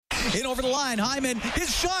In over the line, Hyman,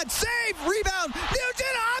 his shot, save, rebound,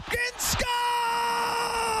 Nugent Hopkins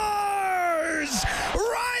scores!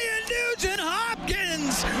 Ryan Nugent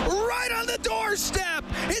Hopkins right on the doorstep.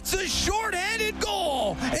 It's a short-handed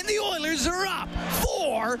goal, and the Oilers are up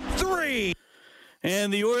 4-3.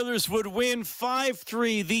 And the Oilers would win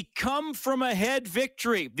 5-3. The come-from-ahead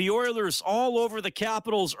victory. The Oilers all over the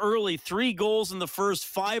Capitals early. 3 goals in the first,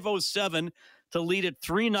 5:07 to lead it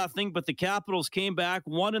 3-0. But the Capitals came back,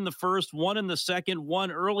 1 in the first, 1 in the second,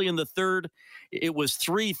 1 early in the third. It was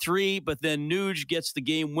 3-3, but then Nuge gets the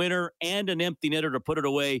game winner and an empty netter to put it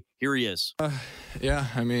away. Here he is. Yeah,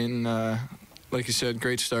 I mean, like you said,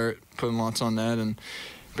 great start, putting lots on net and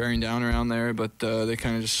bearing down around there, but they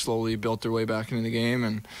kind of just slowly built their way back into the game,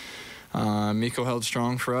 and Mikko held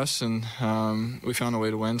strong for us, and we found a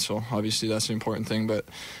way to win, so obviously that's the important thing, but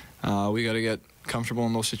we got to get comfortable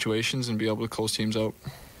in those situations and be able to close teams out.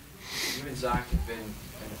 You and Zach have been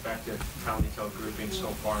an effective penalty kill grouping so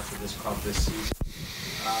far for this club this season.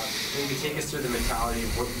 Maybe take us through the mentality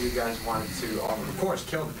of what you guys wanted to, of course,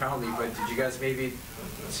 kill the penalty, but did you guys maybe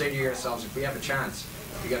say to yourselves, if we have a chance,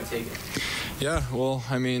 we got to take it? Yeah, well,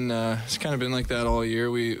 I mean, it's kind of been like that all year.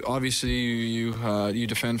 We obviously you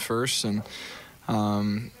defend first and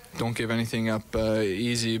don't give anything up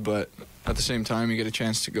easy, but at the same time you get a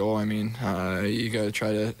chance to go. I mean, you got to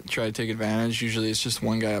try to take advantage. Usually it's just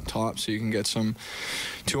one guy up top, so you can get some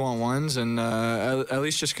 2-on-1s and at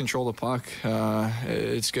least just control the puck.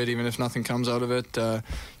 It's good even if nothing comes out of it.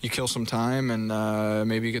 You kill some time and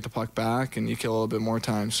maybe you get the puck back and you kill a little bit more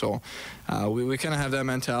time. So we kind of have that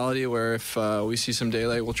mentality where if we see some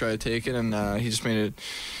daylight, we'll try to take it. And he just made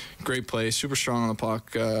a great play, super strong on the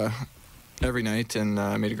puck every night, and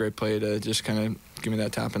made a great play to just kind of give me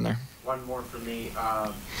that tap in there. One more for me.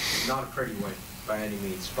 Not a pretty win by any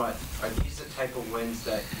means, but are these the type of wins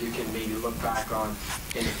that you can maybe look back on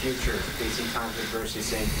in the future, facing times of adversity,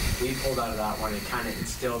 saying we pulled out of that one? It kind of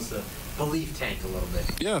instills the belief tank a little bit.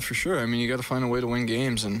 Yeah, for sure. I mean, you got to find a way to win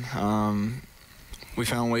games, and we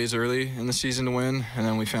found ways early in the season to win, and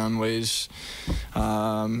then we found ways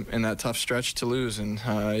in that tough stretch to lose. And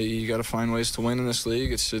you got to find ways to win in this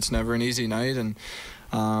league. It's never an easy night, and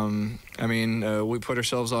I mean, we put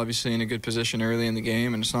ourselves obviously in a good position early in the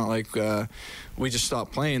game, and it's not like we just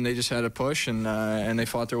stopped playing. They just had a push, and they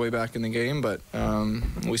fought their way back in the game. But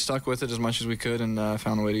we stuck with it as much as we could and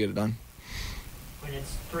found a way to get it done. When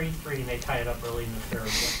it's 3-3 and they tie it up early in the third,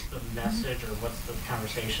 what's the message or what's the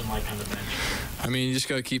conversation like on the bench? I mean, you just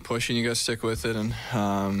got to keep pushing. You got to stick with it, and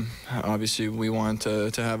obviously we want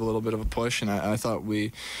to have a little bit of a push, and I thought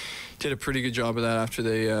we did a pretty good job of that after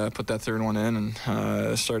they put that third one in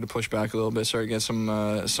and started to push back a little bit, started to get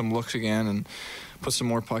some looks again and put some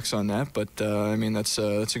more pucks on net. But I mean, that's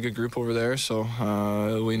a good group over there, so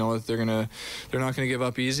we know that they're not gonna give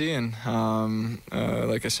up easy. And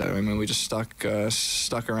like I said, I mean, we just stuck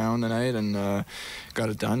around the night and got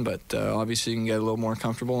it done. But obviously, you can get a little more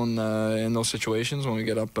comfortable in those situations when we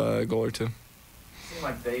get up a goal or two. It seemed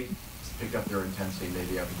like they picked up their intensity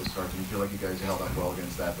maybe after the start. Do you feel like you guys held up well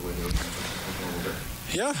against that, the way they were trying to push a little bit?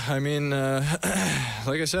 Yeah, I mean,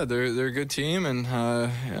 like I said, they're a good team and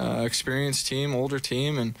experienced team, older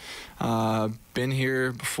team, and been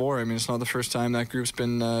here before. I mean, it's not the first time that group's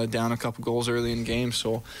been down a couple goals early in games,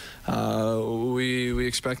 so we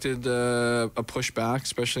expected a push back,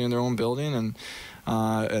 especially in their own building, and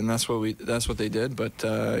that's what they did. But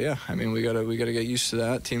yeah, I mean, we gotta get used to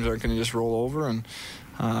that. Teams aren't going to just roll over, and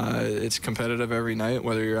it's competitive every night,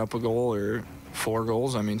 whether you're up a goal or 4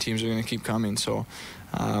 goals. I mean, teams are going to keep coming. So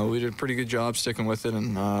we did a pretty good job sticking with it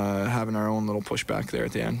and having our own little pushback there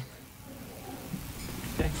at the end.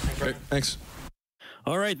 Okay, Great, thanks.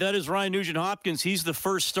 All right, that is Ryan Nugent-Hopkins. He's the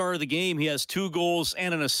first star of the game. He has 2 goals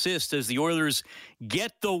and an assist as the Oilers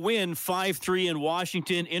get the win 5-3 in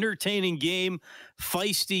Washington. Entertaining game,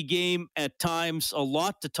 feisty game at times. A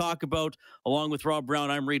lot to talk about. Along with Rob Brown,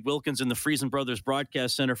 I'm Reed Wilkins in the Friesen Brothers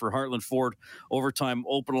Broadcast Center for Heartland Ford Overtime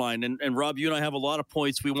Open Line. And Rob, you and I have a lot of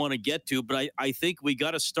points we want to get to, but I think we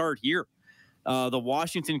got to start here. The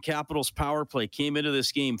Washington Capitals power play came into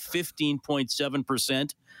this game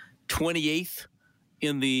 15.7%, 28th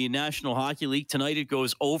in the National Hockey League. Tonight it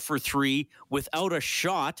goes 0 for 3 without a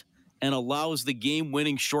shot and allows the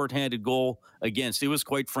game-winning shorthanded goal against. It was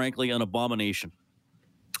quite frankly an abomination.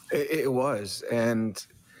 It was, and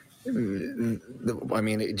I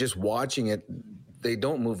mean, just watching it, they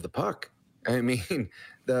don't move the puck. I mean,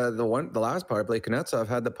 the last power play, Kuznetsov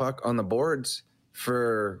had the puck on the boards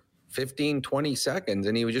for 15, 20 seconds,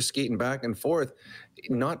 and he was just skating back and forth,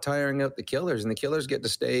 not tiring out the killers. And the killers get to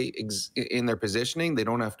stay in their positioning. They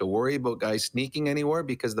don't have to worry about guys sneaking anywhere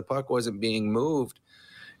because the puck wasn't being moved.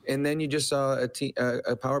 And then you just saw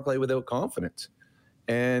a power play without confidence.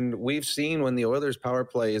 And we've seen when the Oilers' power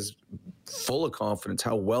play is full of confidence,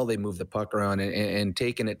 how well they move the puck around and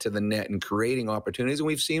taking it to the net and creating opportunities. And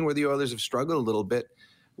we've seen where the Oilers have struggled a little bit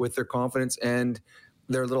with their confidence and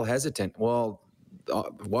they're a little hesitant. Well,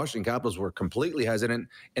 the Washington Capitals were completely hesitant,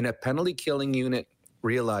 and a penalty-killing unit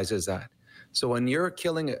realizes that. So when you're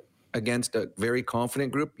killing against a very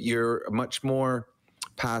confident group, you're much more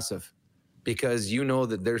passive, because you know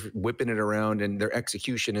that they're whipping it around and their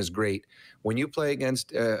execution is great. When you play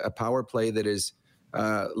against a power play that is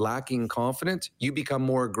lacking confidence, you become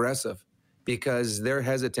more aggressive because they're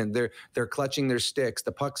hesitant. They're clutching their sticks.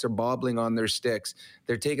 The pucks are bobbling on their sticks.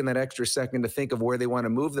 They're taking that extra second to think of where they want to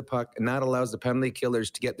move the puck, and that allows the penalty killers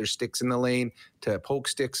to get their sticks in the lane, to poke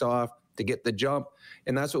sticks off, to get the jump.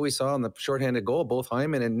 And that's what we saw in the shorthanded goal. Both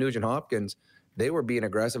Hyman and Nugent Hopkins, they were being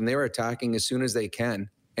aggressive and they were attacking as soon as they can.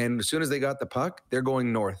 And as soon as they got the puck, they're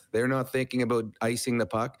going north. They're not thinking about icing the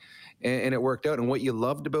puck. And it worked out. And what you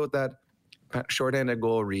loved about that shorthanded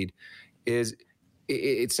goal, Reed, is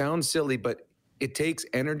it sounds silly, but it takes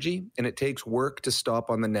energy and it takes work to stop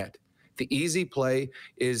on the net. The easy play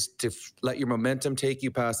is to let your momentum take you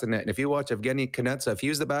past the net. And if you watch Evgeny Konechny, if he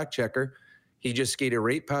was the back checker, he just skated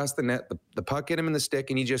right past the net. The puck hit him in the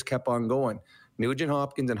stick, and he just kept on going. Nugent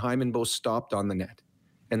Hopkins and Hyman both stopped on the net.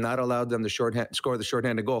 And that allowed them to score the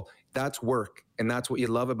shorthanded goal. That's work, and that's what you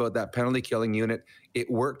love about that penalty-killing unit. It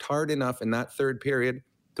worked hard enough in that third period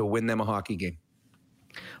to win them a hockey game.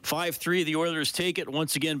 5-3, the Oilers take it.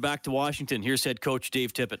 Once again, back to Washington. Here's head coach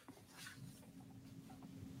Dave Tippett.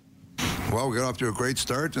 Well, we got off to a great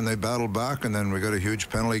start, and they battled back, and then we got a huge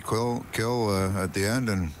penalty kill at the end,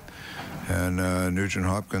 and Nugent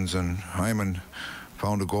Hopkins and Hyman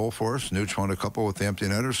found a goal for us. Nuge found a couple with the empty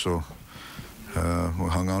netters, so we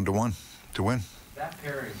hung on to one to win. That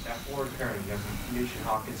pairing, that forward pairing, you have Nugent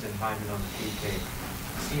Hopkins and Hyman on the PK.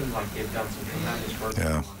 Seems like they've done some tremendous work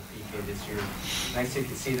on the PK this year. Nice to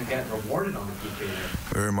see them get rewarded on the PK there.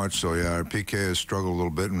 Very much so, yeah. Our PK has struggled a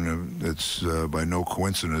little bit, and it's by no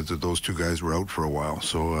coincidence that those two guys were out for a while.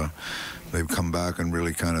 So they've come back and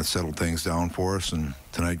really kind of settled things down for us, and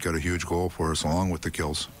tonight got a huge goal for us along with the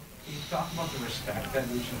kills. Can you talk about the respect that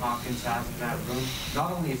Nugent Hopkins has in that room?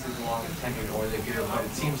 Not only is he long tenured or the gear, but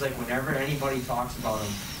it seems like whenever anybody talks about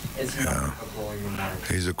him, it's not a glowing reminder.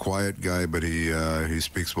 He's a quiet guy, but he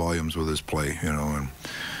speaks volumes with his play, you know, and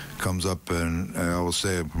comes up, and I will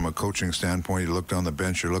say from a coaching standpoint, you look down the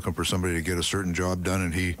bench, you're looking for somebody to get a certain job done,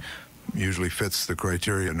 and he usually fits the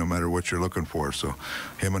criteria no matter what you're looking for. So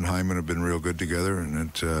him and Hyman have been real good together, and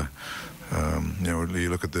it, you know, you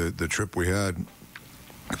look at the trip we had,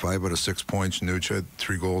 5 out of 6 points. Nuge had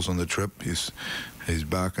 3 goals on the trip. He's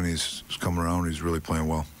back, and he's come around. He's really playing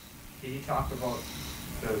well. Can you talk about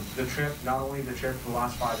the trip, not only the trip, the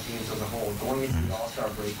last 5 games as a whole, going into the All-Star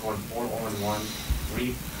break, going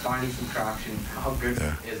 4-0-1, finding some traction? How good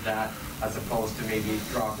is that as opposed to maybe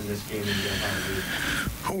dropping this game and getting out of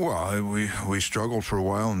the league? Well, we struggled for a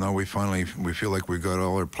while, and now we feel like we got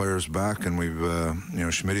all our players back, and we've you know,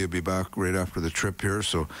 Schmidt will be back right after the trip here,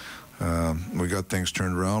 so we got things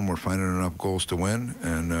turned around. We're finding enough goals to win,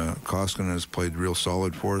 and Koskinen has played real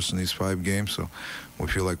solid for us in these 5 games, so we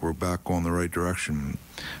feel like we're back going the right direction.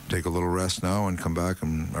 Take a little rest now and come back,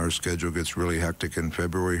 and our schedule gets really hectic in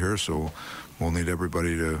February here, so we'll need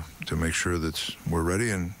everybody to make sure that we're ready.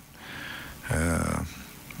 And I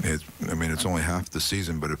mean, it's only half the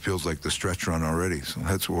season, but it feels like the stretch run already, so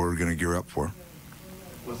that's what we're going to gear up for.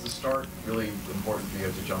 Was the start really important for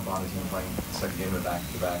you to jump on a team playing the second game of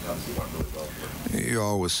back-to-back? Obviously went really well for you. You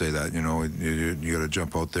always say that, you know, you got to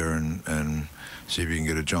jump out there and see if you can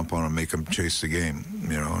get a jump on them and make them chase the game.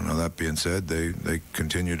 You know, now that being said, they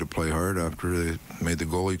continued to play hard after they made the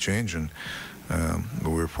goalie change, and but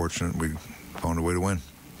we were fortunate we found a way to win.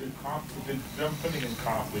 Did them putting in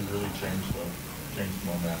Copley really change the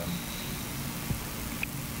momentum?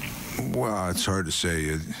 Well, it's hard to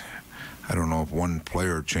say. I don't know if one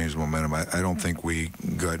player changed momentum. I don't think we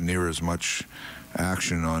got near as much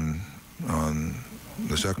action on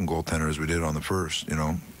the second goaltender as we did on the first. You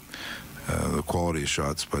know, the quality of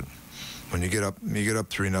shots. But when you get up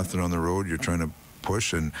 3-0 on the road, you're trying to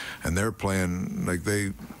push, and they're playing like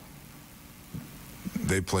they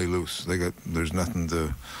play loose. There's nothing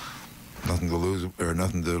to lose or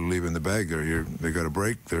nothing to leave in the bag there. They got a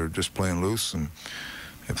break. They're just playing loose, and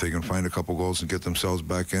if they can find a couple goals and get themselves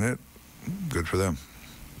back in it, good for them.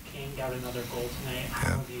 Kane out another goal tonight.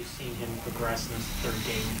 How have you seen him progress in this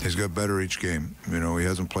third game? He's got better each game. You know, he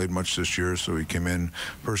hasn't played much this year, so he came in.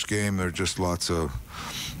 First game, there's just lots of,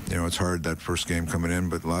 you know, it's hard that first game coming in,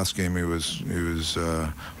 but last game he was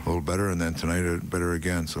a little better, and then tonight better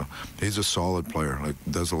again. So he's a solid player. Like,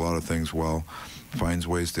 does a lot of things well, finds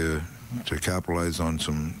ways to capitalize on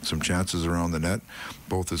some chances around the net.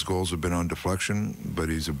 Both his goals have been on deflection, but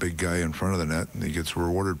he's a big guy in front of the net, and he gets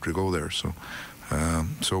rewarded to go there. So,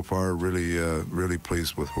 so far, really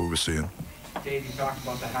pleased with what we're seeing. Dave, you talked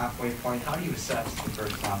about the halfway point. How do you assess the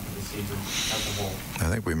first half of the season as a whole? I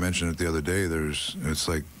think we mentioned it the other day. It's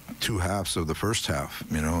like two halves of the first half.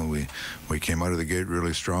 You know, we came out of the gate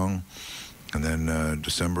really strong. And then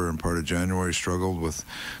December and part of January struggled with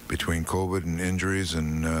between COVID and injuries,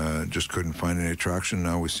 and just couldn't find any traction.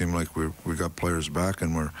 Now we seem like we got players back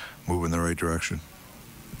and we're moving in the right direction.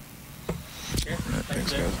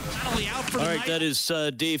 Thanks, guys. All right, that is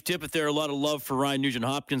Dave Tippett there. A lot of love for Ryan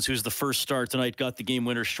Nugent-Hopkins, who's the first star tonight, got the game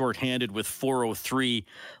winner shorthanded with 4:03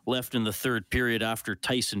 left in the third period after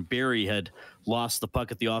Tyson Barrie had lost the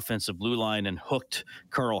puck at the offensive blue line and hooked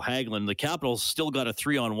Carl Hagelin. The Capitals still got a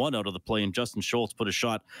 3-on-1 out of the play, and Justin Schultz put a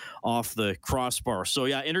shot off the crossbar. So,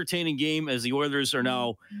 yeah, entertaining game as the Oilers are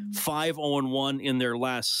now 5-0-1 in their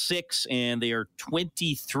last 6, and they are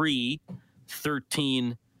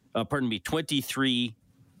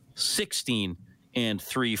 23-16 and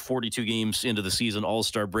 42 games into the season.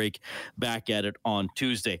 All-Star break, back at it on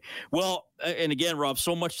Tuesday. Well, and again, Rob,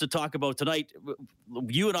 so much to talk about tonight.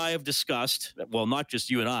 You and I have discussed, well, not just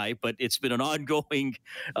you and I, but it's been an ongoing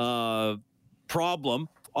problem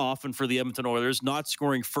often for the Edmonton Oilers, not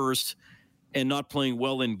scoring first and not playing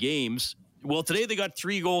well in games. Well, today they got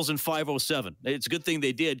 3 goals in 5:07. It's a good thing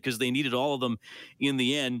they did because they needed all of them in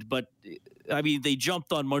the end. But, I mean, they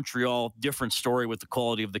jumped on Montreal. Different story with the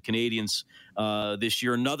quality of the Canadians this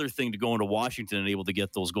year. Another thing to go into Washington and able to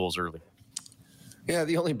get those goals early. Yeah,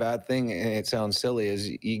 the only bad thing, and it sounds silly, is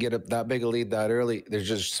you get that big a lead that early. There's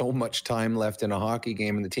just so much time left in a hockey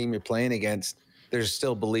game, and the team you're playing against, there's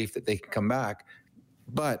still belief that they can come back.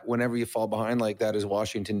 But whenever you fall behind like that, as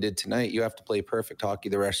Washington did tonight, you have to play perfect hockey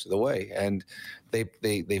the rest of the way. And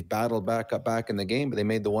they've battled back in the game, but they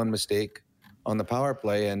made the one mistake on the power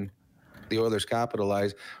play, and the Oilers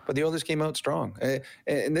capitalized. But the Oilers came out strong.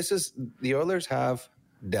 And the Oilers have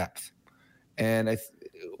depth. And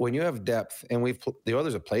when you have depth, and the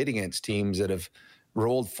Oilers have played against teams that have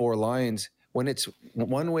rolled 4 lines, when it's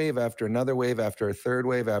one wave after another wave after a third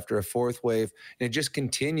wave after a fourth wave, and it just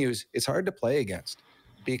continues, it's hard to play against.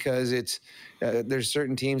 Because there's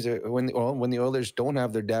certain teams that when the Oilers don't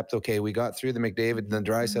have their depth, okay, we got through the McDavid and the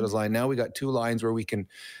Draisaitl line. Now we got 2 lines where we can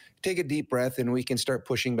take a deep breath and we can start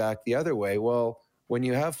pushing back the other way. Well, when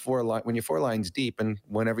you have 4 lines deep, and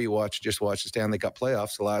whenever you watch the Stanley Cup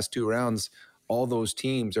playoffs, the last 2 rounds, all those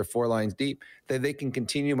teams are 4 lines deep. They can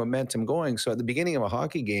continue momentum going. So at the beginning of a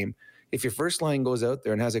hockey game, if your first line goes out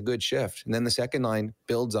there and has a good shift, and then the second line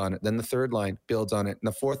builds on it, then the third line builds on it, and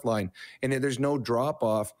the fourth line, and there's no drop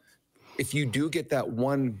off, if you do get that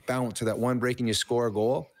one bounce or that one break and you score a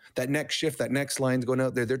goal, that next shift, that next line's going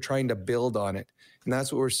out there, they're trying to build on it. And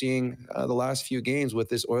that's what we're seeing the last few games with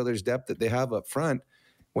this Oilers depth that they have up front.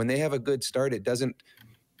 When they have a good start, it doesn't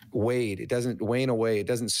wane away, it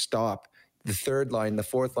doesn't stop. The third line, the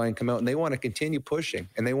fourth line come out, and they want to continue pushing,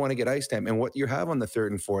 and they want to get ice time. And what you have on the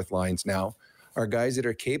third and fourth lines now are guys that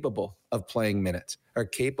are capable of playing minutes, are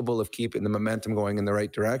capable of keeping the momentum going in the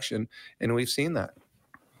right direction, and we've seen that.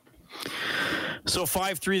 So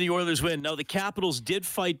 5-3, the Oilers win. Now, the Capitals did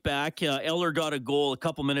fight back. Eller got a goal a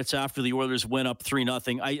couple minutes after the Oilers went up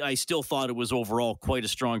 3-0. I still thought it was overall quite a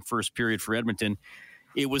strong first period for Edmonton.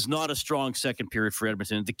 It was not a strong second period for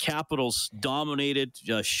Edmonton. The Capitals dominated.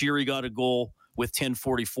 Sheary got a goal with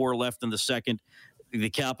 10:44 left in the second. The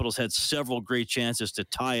Capitals had several great chances to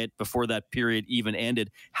tie it before that period even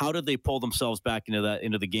ended. How did they pull themselves back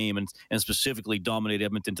into the game and specifically dominate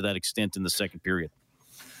Edmonton to that extent in the second period?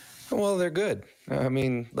 Well, they're good. I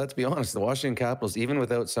mean, let's be honest. The Washington Capitals, even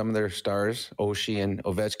without some of their stars, Oshie and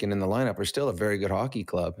Ovechkin in the lineup, are still a very good hockey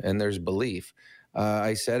club, and there's belief.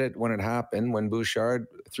 I said it when it happened, when Bouchard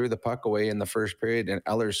threw the puck away in the first period and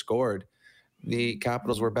Eller scored, the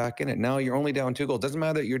Capitals were back in it. Now you're only down 2 goals. Doesn't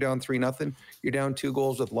matter that you're down 3-0. You're down 2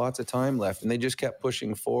 goals with lots of time left, and they just kept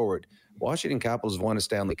pushing forward. Washington Capitals won a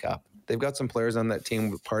Stanley Cup. They've got some players on that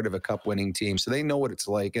team, part of a cup-winning team, so they know what it's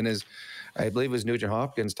like. And I believe as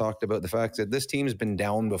Nugent-Hopkins talked about the fact that this team's been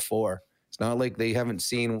down before. It's not like they haven't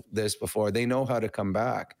seen this before. They know how to come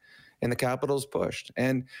back, and the Capitals pushed.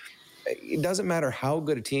 And it doesn't matter how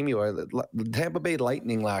good a team you are. The Tampa Bay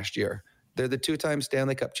Lightning last year, They're the 2-time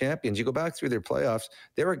Stanley Cup champions. You go back through their playoffs,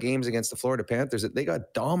 there were games against the Florida Panthers that they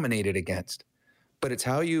got dominated against. But it's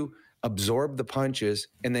how you absorb the punches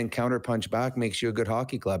and then counterpunch back makes you a good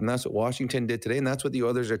hockey club. And that's what Washington did today, and that's what the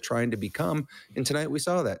Oilers are trying to become. And tonight we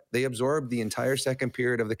saw that. They absorbed the entire second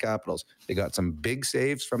period of the Capitals. They got some big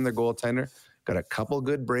saves from their goaltender, got a couple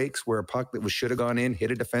good breaks where a puck that should have gone in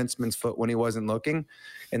hit a defenseman's foot when he wasn't looking.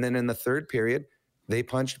 And then in the third period, they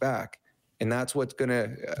punched back. And that's what's going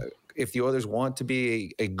to, if the Oilers want to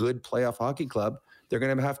be a good playoff hockey club, they're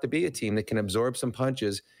going to have to be a team that can absorb some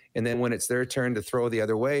punches. And then when it's their turn to throw the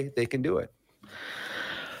other way, they can do it.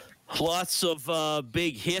 Lots of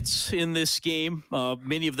big hits in this game,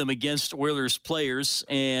 many of them against Oilers players.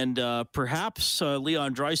 And perhaps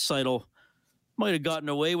Leon Draisaitl might have gotten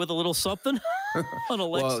away with a little something on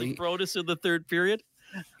Alexi Protas in the third period.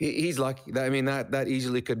 He's lucky. I mean, that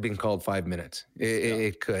easily could have been called 5 minutes.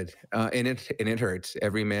 It could. And it hurts.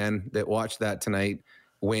 Every man that watched that tonight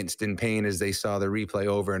winced in pain as they saw the replay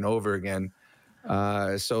over and over again.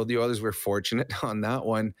 So the Oilers were fortunate on that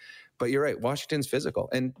one. But you're right. Washington's physical.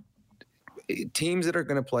 And teams that are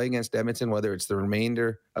going to play against Edmonton, whether it's the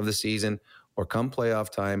remainder of the season or come playoff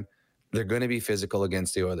time, they're going to be physical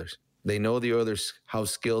against the Oilers. They know the Oilers, how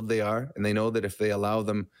skilled they are, and they know that if they allow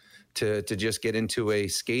them to just get into a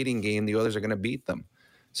skating game, the Oilers are going to beat them.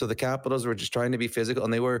 So the Capitals were just trying to be physical,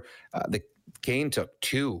 and they were Kane took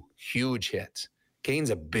 2 huge hits.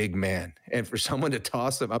 Kane's a big man, and for someone to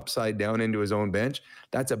toss him upside down into his own bench,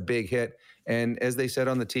 that's a big hit. And as they said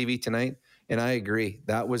on the TV tonight, and I agree,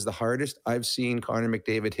 that was the hardest I've seen Connor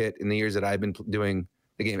McDavid hit in the years that I've been doing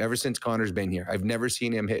the game, ever since Connor's been here. I've never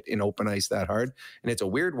seen him hit in open ice that hard. And it's a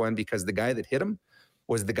weird one because the guy that hit him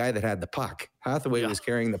was the guy that had the puck. Hathaway was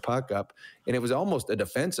carrying the puck up, and it was almost a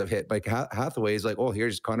defensive hit. Like Hathaway is like, oh,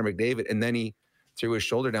 here's Connor McDavid, and then he threw his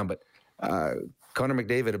shoulder down. But Connor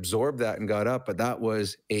McDavid absorbed that and got up, but that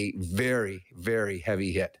was a very, very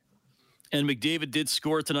heavy hit. And McDavid did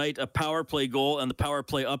score tonight, a power play goal, and the power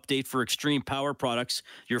play update for Extreme Power Products,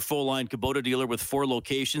 your full-line Kubota dealer with 4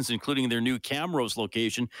 locations, including their new Camrose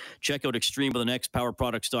location. Check out Extreme with an X,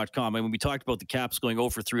 powerproducts.com. And when we talked about the Caps going 0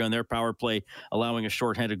 for 3 on their power play, allowing a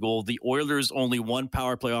shorthanded goal, the Oilers only 1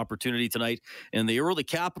 power play opportunity tonight, and they really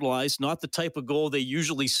capitalized. Not the type of goal they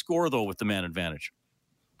usually score, though, with the man advantage.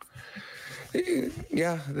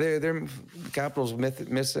 Yeah, they're Capitals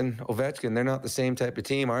missing Ovechkin. They're not the same type of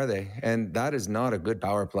team, are they? And that is not a good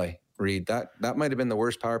power play, Reed. That might have been the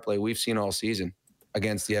worst power play we've seen all season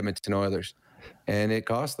against the Edmonton Oilers. And it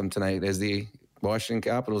cost them tonight as the Washington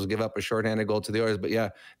Capitals give up a shorthanded goal to the Oilers. But yeah,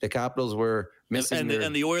 the Capitals were missing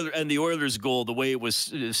and the Oilers goal, the way it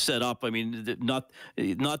was set up, I mean, not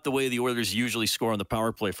the way the Oilers usually score on the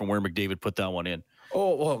power play from where McDavid put that one in.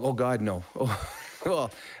 Oh God, no.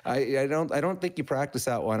 Well, I don't think you practice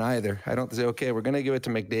that one either. I don't say, okay, we're going to give it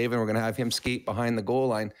to McDavid. We're going to have him skate behind the goal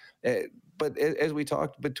line. But as we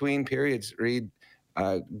talked between periods, Reed,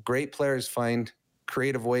 great players find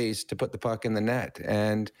creative ways to put the puck in the net.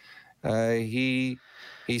 And he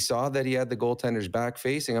saw that he had the goaltender's back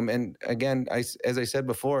facing him. And again, as I said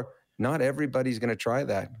before, not everybody's going to try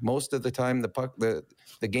that. Most of the time, the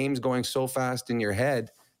game's going so fast in your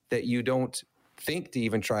head that you don't think to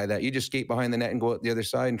even try that. You just skate behind the net and go out the other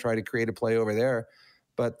side and try to create a play over there.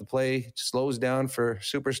 But the play slows down for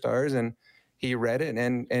superstars, and he read it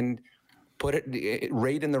and put it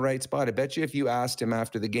right in the right spot. I bet you if you asked him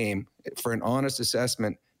after the game for an honest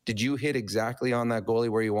assessment, did you hit exactly on that goalie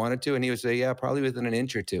where you wanted to? And he would say, yeah, probably within an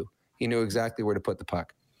inch or two. He knew exactly where to put the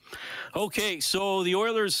puck. Okay, so the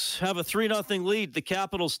Oilers have a 3-0 lead. The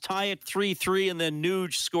Capitals tie it 3-3, and then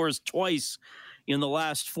Nuge scores twice in the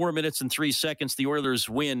last 4 minutes and 3 seconds. The Oilers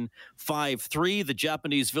win 5-3. The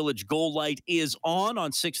Japanese Village goal light is on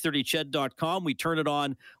 630ched.com. We turn it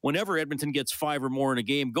on whenever Edmonton gets 5 or more in a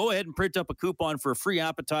game. Go ahead and print up a coupon for a free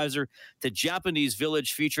appetizer to Japanese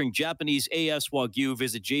Village featuring Japanese AS Wagyu.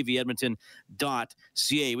 Visit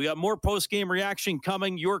jvedmonton.ca. We got more post-game reaction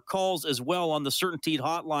coming. Your calls as well on the CertainTeed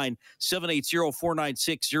hotline,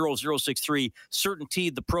 780-496-0063.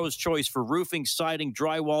 CertainTeed, the pro's choice for roofing, siding,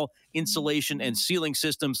 drywall, insulation, and ceiling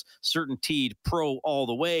systems. CertainTeed Pro all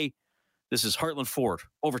the way. This is Heartland Ford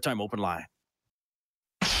Overtime Open Line.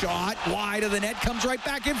 Shot wide of the net, comes right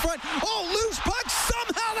back in front. Oh, loose puck.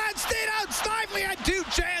 Somehow that stayed out. Snively had 2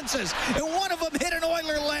 chances, and one of them hit an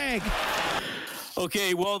Oiler leg.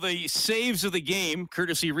 Okay, well, the saves of the game,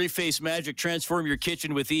 courtesy Reface Magic. Transform your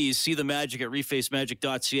kitchen with ease. See the magic at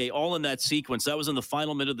refacemagic.ca. All in that sequence. That was in the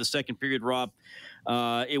final minute of the second period, Rob.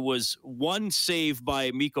 It was one save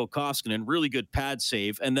by Mikko Koskinen, really good pad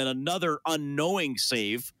save, and then another unknowing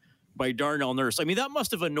save by Darnell Nurse. I mean, that must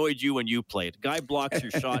have annoyed you when you played. Guy blocks your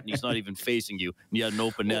shot and he's not even facing you, and you had an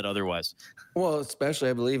open net otherwise. Well, especially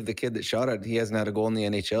I believe the kid that shot it, he hasn't had a goal in the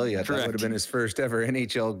NHL yet. Correct. That would have been his first ever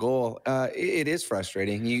NHL goal. It is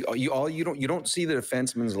frustrating. You don't see the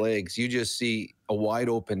defenseman's legs. You just see a wide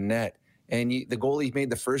open net. And the goalie made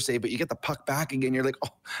the first save, but you get the puck back again. You're like,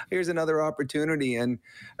 oh, here's another opportunity. And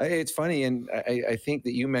it's funny. And I think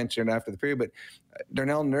that you mentioned after the period, but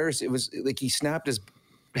Darnell Nurse, it was like he snapped his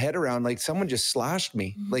head around like someone just slashed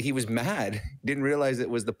me. Like he was mad. Didn't realize it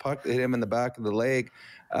was the puck that hit him in the back of the leg.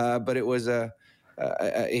 But it was a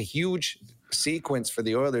huge sequence for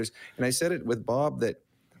the Oilers. And I said it with Bob that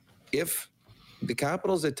if the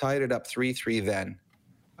Capitals had tied it up 3-3 then,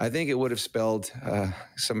 I think it would have spelled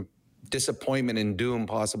some disappointment and doom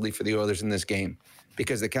possibly for the Oilers in this game,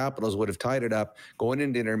 because the Capitals would have tied it up, going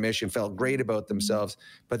into intermission, felt great about themselves.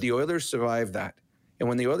 But the Oilers survived that. And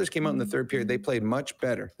when the Oilers came out in the third period, they played much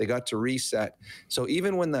better. They got to reset. So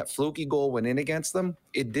even when that fluky goal went in against them,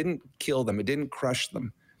 it didn't kill them. It didn't crush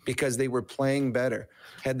them because they were playing better.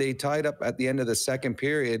 Had they tied up at the end of the second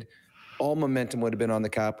period, all momentum would have been on the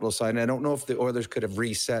Capitals side. And I don't know if the Oilers could have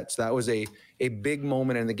reset. So that was a big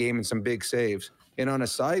moment in the game and some big saves. And on a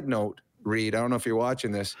side note, Reed, I don't know if you're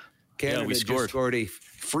watching this, Canada just scored a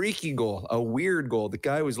freaky goal, a weird goal. The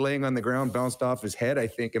guy was laying on the ground, bounced off his head, I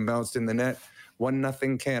think, and bounced in the net.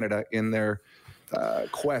 1-0 Canada in their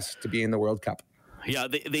quest to be in the World Cup. Yeah,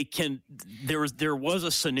 they can. There was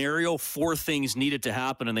a scenario, 4 things needed to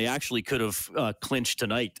happen, and they actually could have clinched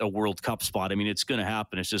tonight a World Cup spot. I mean, it's going to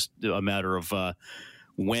happen. It's just a matter of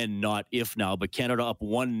when, not if now. But Canada up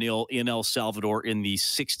 1-0 in El Salvador in the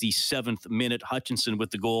 67th minute. Hutchinson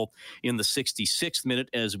with the goal in the 66th minute.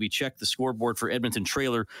 As we check the scoreboard for Edmonton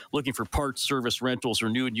Trailer, looking for parts, service, rentals, or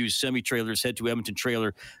new and used semi-trailers, head to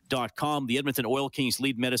edmontontrailer.com. The Edmonton Oil Kings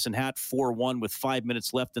lead Medicine Hat 4-1 with 5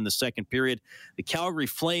 minutes left in the second period. The Calgary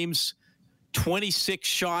Flames, 26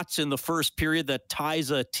 shots in the first period. That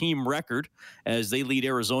ties a team record as they lead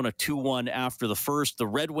Arizona 2-1 after the first. The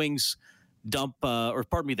Red Wings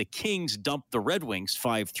the Kings dumped the Red Wings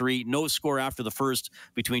 5-3. No score after the first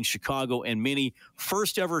between Chicago and Minnie.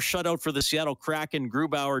 First ever shutout for the Seattle Kraken.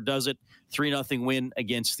 Grubauer does it. 3-0 win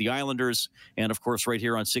against the Islanders. And, of course, right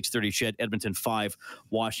here on 630 CHED, Edmonton 5,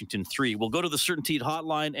 Washington 3. We'll go to the CertainTeed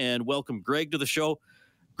hotline and welcome Greg to the show.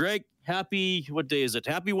 Greg, what day is it?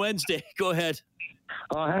 Happy Wednesday. Go ahead.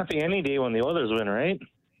 Happy any day when the Oilers win, right?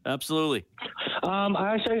 Absolutely.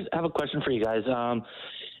 I actually have a question for you guys.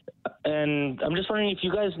 And I'm just wondering if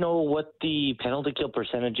you guys know what the penalty kill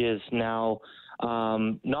percentage is now,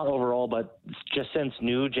 not overall, but just since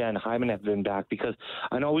Nuge and Hyman have been back, because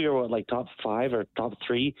I know we were top 5 or top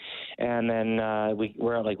 3, and then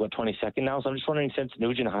we're at 22nd now. So I'm just wondering, since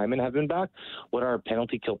Nuge and Hyman have been back, what our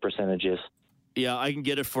penalty kill percentage is. Yeah, I can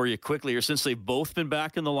get it for you quickly. Or since they've both been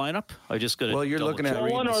back in the lineup, I just got to. Well, you're looking at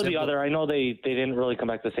one or the other. I know they didn't really come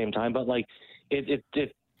back at the same time, but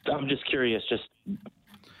I'm just curious.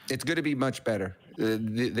 It's going to be much better.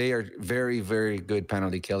 They are very, very good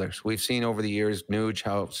penalty killers. We've seen over the years, Nuge,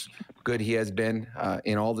 how good he has been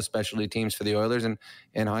in all the specialty teams for the Oilers, and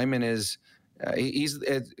Hyman is. He's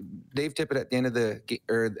Dave Tippett at the end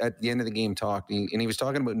of the game talked, and he was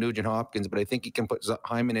talking about Nugent Hopkins, but I think he can put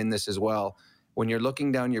Hyman in this as well. When you're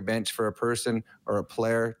looking down your bench for a person or a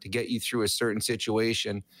player to get you through a certain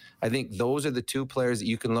situation, I think those are the two players that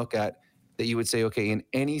you can look at that you would say, okay, in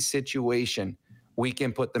any situation, we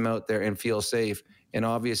can put them out there and feel safe. And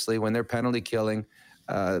obviously, when they're penalty killing,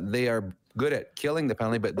 they are good at killing the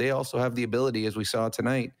penalty, but they also have the ability, as we saw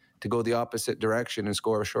tonight, to go the opposite direction and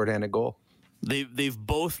score a shorthanded goal. They've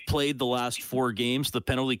both played the last 4 games. The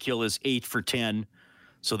penalty kill is 8 for 10.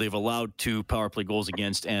 So they've allowed 2 power play goals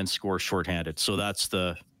against and score shorthanded. So that's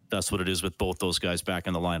what it is with both those guys back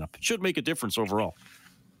in the lineup. It should make a difference overall.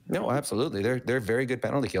 No, absolutely. They're very good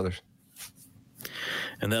penalty killers.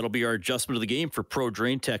 And that'll be our adjustment of the game for Pro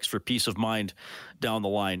Drain Text for peace of mind down the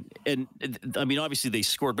line. And, I mean, obviously they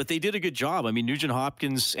scored, but they did a good job. I mean, Nugent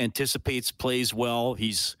Hopkins anticipates, plays well.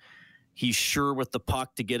 He's sure with the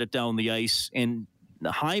puck to get it down the ice. And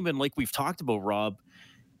Hyman, like we've talked about, Rob,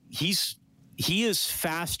 he is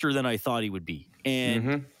faster than I thought he would be.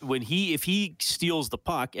 And if he steals the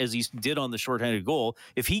puck, as he did on the shorthanded goal,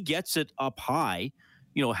 if he gets it up high,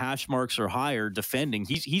 hash marks or higher defending,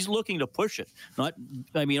 he's looking to push it.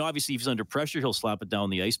 Obviously if he's under pressure, he'll slap it down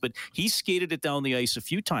the ice, but he skated it down the ice a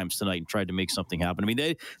few times tonight and tried to make something happen. I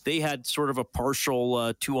mean, they had sort of a partial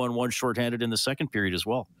 2-on-1 shorthanded in the second period as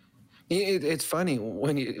well. It's funny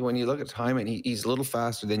when you look at Hyman, he's a little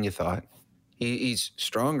faster than you thought. He's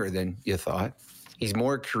stronger than you thought. He's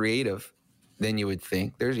more creative than you would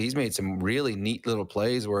think. He's made some really neat little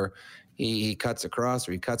plays where he cuts across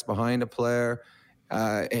or he cuts behind a player.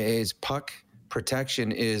 His puck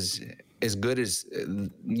protection is as good as,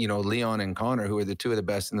 Leon and Connor, who are the two of the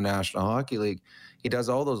best in the National Hockey League. He does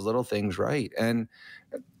all those little things right. And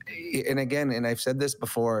again, and I've said this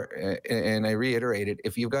before, and I reiterate it,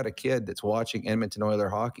 if you've got a kid that's watching Edmonton Oiler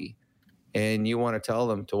hockey and you want to tell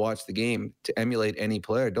them to watch the game to emulate any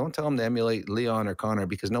player, don't tell them to emulate Leon or Connor,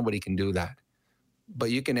 because nobody can do that.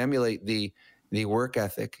 But you can emulate the work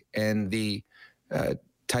ethic and the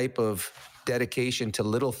type of dedication to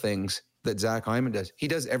little things that Zach Hyman does. He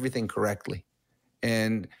does everything correctly,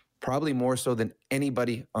 and probably more so than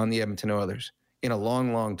anybody on the Edmonton Oilers in a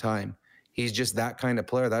long, long time. He's just that kind of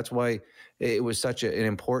player. That's why it was such an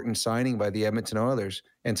important signing by the Edmonton Oilers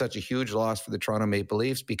and such a huge loss for the Toronto Maple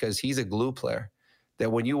Leafs, because he's a glue player that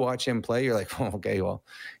when you watch him play, you're like, oh, okay, well,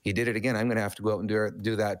 he did it again. I'm going to have to go out and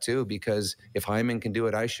do that too, because if Hyman can do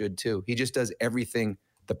it, I should too. He just does everything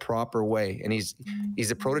the proper way. And he's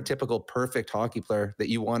a prototypical perfect hockey player that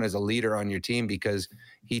you want as a leader on your team, because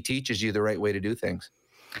he teaches you the right way to do things.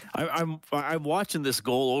 I'm watching this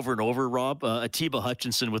goal over and over, Rob. Atiba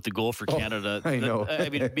Hutchinson with the goal for Canada. I know. I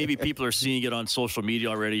mean, maybe people are seeing it on social media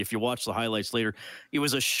already. If you watch the highlights later, it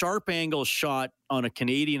was a sharp angle shot on a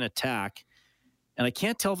Canadian attack, and I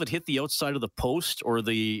can't tell if it hit the outside of the post or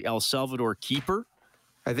the El Salvador keeper.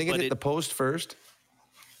 I think it hit the post first,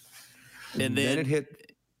 and then it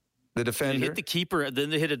hit the defender. It hit the keeper,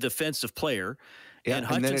 then it hit a defensive player. Yeah, and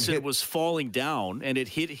Hutchinson was falling down, and it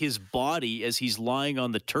hit his body as he's lying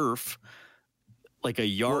on the turf, like a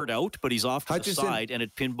yard out, but he's off to the side, and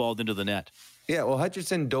it pinballed into the net. Yeah, well,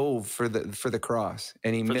 Hutchinson dove for the cross,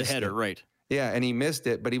 and he missed the header, it. Right? Yeah, and he missed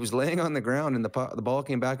it, but he was laying on the ground, and the ball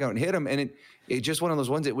came back out and hit him, and it just one of those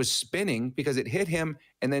ones. It was spinning because it hit him,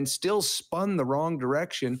 and then still spun the wrong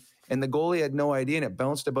direction, and the goalie had no idea, and it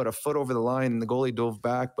bounced about a foot over the line, and the goalie dove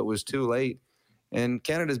back, but was too late. And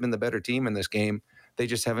Canada's been the better team in this game. They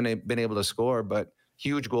just haven't been able to score, but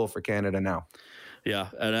huge goal for Canada now. Yeah,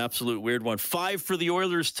 an absolute weird one. 5 for the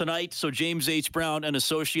Oilers tonight. So James H. Brown and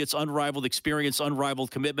Associates, unrivaled experience,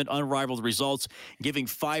 unrivaled commitment, unrivaled results, giving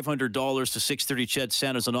 $500 to 630 Ched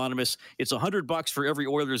Santa's Anonymous. It's $100 for every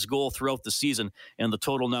Oilers goal throughout the season, and the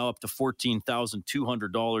total now up to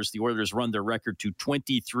 $14,200. The Oilers run their record to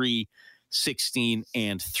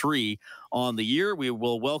 23-16-3 on the year. We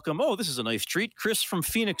will welcome, this is a nice treat, Chris from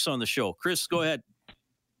Phoenix on the show. Chris, go ahead.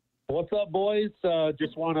 What's up, boys?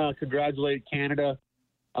 Just want to congratulate Canada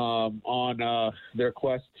on their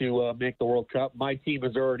quest to make the World Cup. My team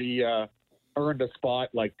has already earned a spot,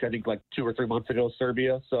 I think 2 or 3 months ago,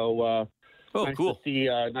 Serbia. So nice cool. To see,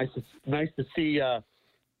 nice to see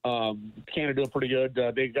Canada doing pretty good.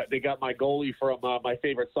 They got my goalie from my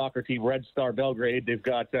favorite soccer team, Red Star Belgrade. They've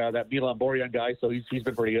got that Milan Borjan guy, so he's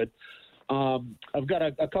been pretty good. I've got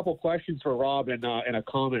a couple questions for Rob and a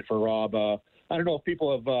comment for Rob. I don't know if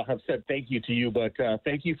people have said thank you to you, but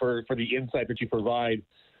thank you for the insight that you provide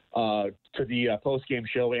to the post-game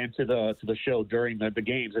show and to the show during the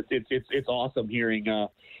games. It's awesome hearing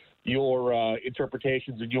your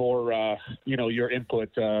interpretations and your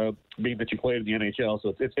input, being that you played in the NHL.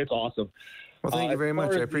 So it's awesome. Well, thank you very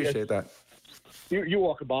much. I appreciate that. You're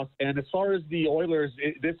welcome, boss. And as far as the Oilers,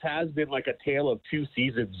 this has been like a tale of 2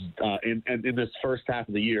 seasons in this first half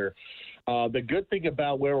of the year. The good thing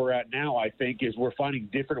about where we're at now, I think, is we're finding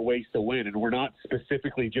different ways to win, and we're not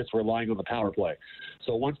specifically just relying on the power play.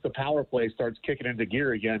 So once the power play starts kicking into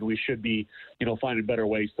gear again, we should be, finding better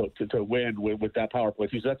ways to win with that power play.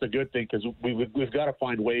 So that's a good thing, because we've got to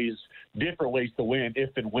find different ways to win if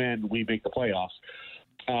and when we make the playoffs.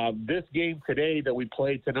 This game today that we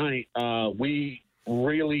played tonight, we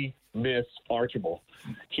really miss Archibald.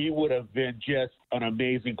 He would have been just an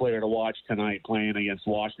amazing player to watch tonight playing against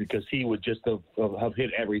Washington, because he would just have hit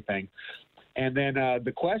everything. And then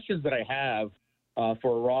the questions that I have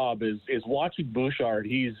for Rob is watching Bouchard.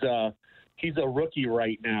 He's a rookie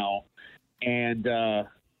right now, and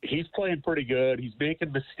he's playing pretty good. He's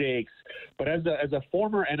making mistakes, but as a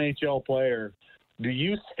former NHL player, do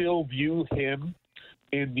you still view him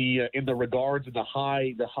in the regards and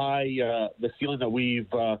the ceiling that we've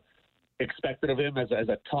expected of him as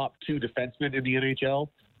a top 2 defenseman in the NHL?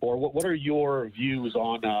 Or what are your views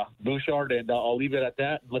on Bouchard? And I'll leave it at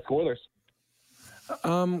that. Let's go Oilers.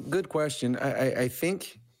 Good question. I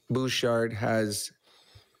think Bouchard has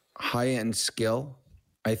high-end skill.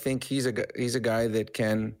 I think he's a guy that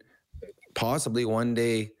can possibly one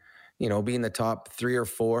day, be in the top 3 or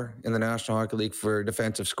 4 in the National Hockey League for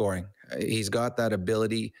defensive scoring. He's got that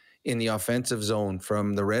ability. in the offensive zone,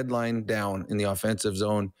 from the red line down in the offensive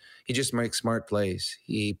zone. He just makes smart plays.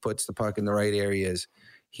 He puts the puck in the right areas.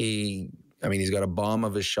 He's got a bomb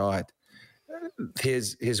of a shot.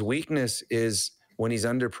 His weakness is when he's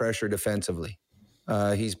under pressure defensively.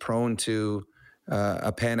 He's prone to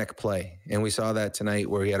a panic play. And we saw that tonight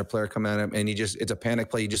where he had a player come at him and it's a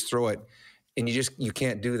panic play. You just throw it. And you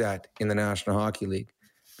can't do that in the National Hockey League,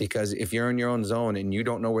 because if you're in your own zone and you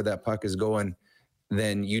don't know where that puck is going,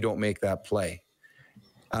 then you don't make that play.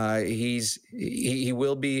 He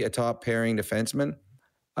will be a top pairing defenseman,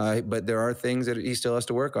 but there are things that he still has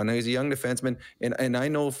to work on. Now, he's a young defenseman, and I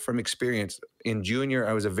know from experience, in junior,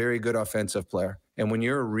 I was a very good offensive player. And when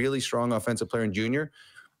you're a really strong offensive player in junior,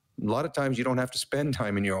 a lot of times you don't have to spend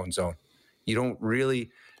time in your own zone. You don't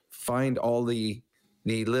really find all the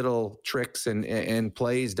little tricks and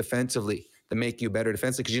plays defensively that make you better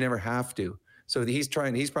defensively, because you never have to. So he's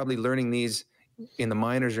probably learning these in the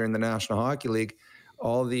minors or in the National Hockey League,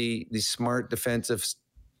 all the smart defensive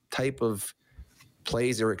type of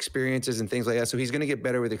plays or experiences and things like that. So he's going to get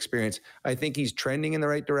better with experience. I think he's trending in the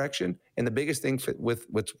right direction. And the biggest thing with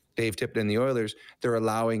Dave Tipton and the Oilers, they're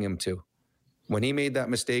allowing him to. When he made that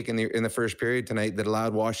mistake in the first period tonight that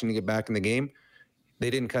allowed Washington to get back in the game, they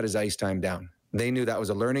didn't cut his ice time down. They knew that was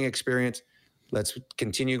a learning experience. Let's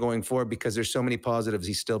continue going forward, because there's so many positives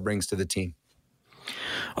he still brings to the team.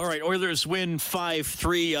 All right, Oilers win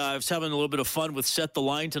 5-3. I was having a little bit of fun with Set the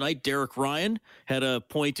Line tonight. Derek Ryan had a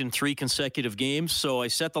point in 3 consecutive games, so I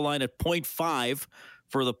set the line at 0.5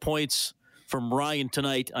 for the points from Ryan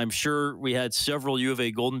tonight. I'm sure we had several U of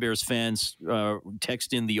A Golden Bears fans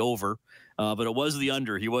text in the over, but it was the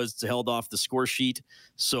under. He was held off the score sheet.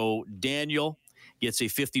 So Daniel gets a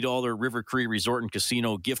 $50 River Cree Resort and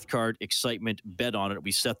Casino gift card. Excitement, bet on it.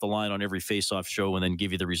 We set the line on every face-off show and then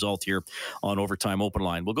give you the result here on Overtime Open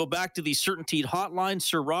Line. We'll go back to the CertainTeed hotline.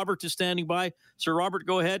 Sir Robert is standing by. Sir Robert,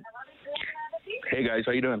 go ahead. Hey guys,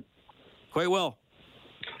 how you doing? Quite well.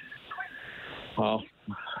 Well,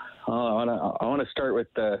 I want to start with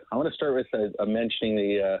mentioning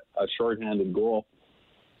the a shorthanded goal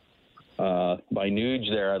by Nuge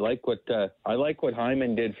there. I like what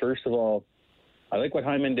Hyman did. First of all, I like what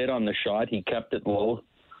Hyman did on the shot. He kept it low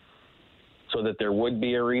so that there would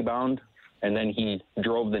be a rebound, and then he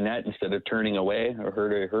drove the net instead of turning away. I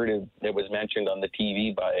heard it was mentioned on the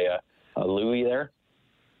TV by Louis there.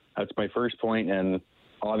 That's my first point. And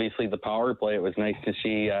obviously the power play. It was nice to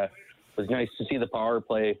see. The power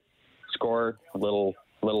play score. A little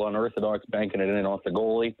unorthodox, banking it in off the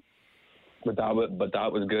goalie, but that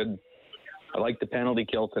was good. I like the penalty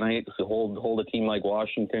kill tonight to hold a team like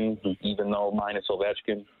Washington, even though minus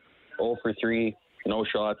Ovechkin. 0 for 3, no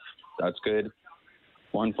shots. That's good.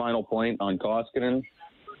 One final point on Koskinen.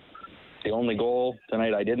 The only goal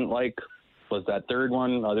tonight I didn't like was that third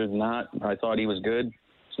one. Other than that, I thought he was good.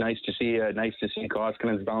 It's nice to see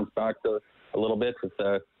Koskinen's bounce back a little bit with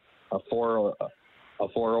a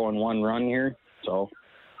 4-0-1 run here. So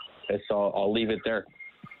I'll leave it there.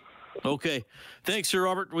 Okay. Thanks, Sir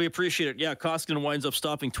Robert. We appreciate it. Yeah, Koskinen winds up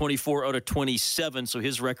stopping 24 out of 27, so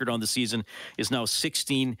his record on the season is now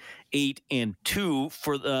 16-8-2.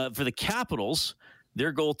 For the Capitals,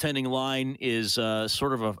 their goaltending line is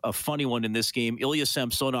sort of a funny one in this game. Ilya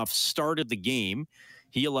Samsonov started the game.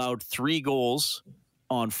 He allowed 3 goals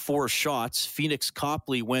on 4 shots. Phoenix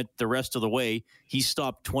Copley went the rest of the way. He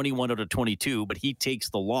stopped 21 out of 22, but he takes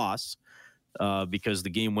the loss. Because the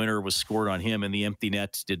game winner was scored on him, and the empty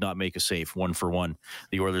net did not make a save. 1 for 1.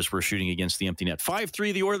 The Oilers were shooting against the empty net.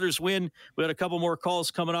 5-3, the Oilers win. We had a couple more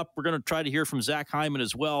calls coming up. We're going to try to hear from Zach Hyman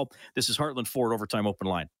as well. This is Heartland Ford Overtime Open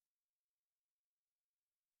Line.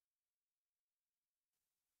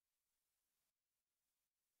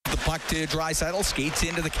 The puck to Draisaitl, skates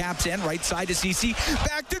into the Caps end, right side to Ceci,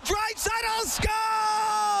 back to Draisaitl,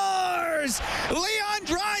 scores! Leon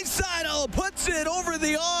Draisaitl puts it over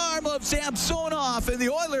the arm of Samsonov, and the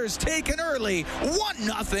Oilers take an early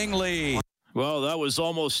 1-0 lead. Well, that was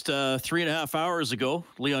almost 3.5 hours ago.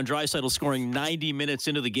 Leon Draisaitl scoring 90 minutes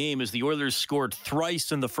into the game as the Oilers scored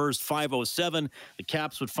thrice in the first 5:07. The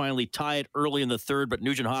Caps would finally tie it early in the third, but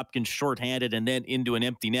Nugent Hopkins shorthanded and then into an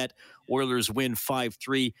empty net. Oilers win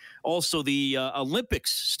 5-3. Also, the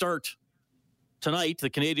Olympics start tonight. The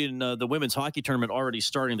Canadian, the women's hockey tournament already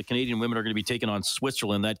starting. The Canadian women are going to be taking on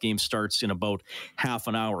Switzerland. That game starts in about half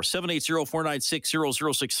an hour.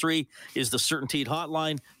 780-496-0063 is the CertainTeed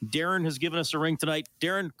hotline. Darren has given us a ring tonight.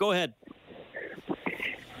 Darren, go ahead.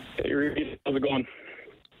 Hey, Rudy. How's it going?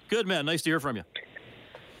 Good, man. Nice to hear from you.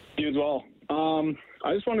 You as well.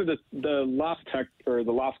 I just wanted the last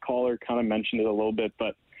caller kind of mentioned it a little bit,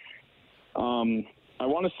 but I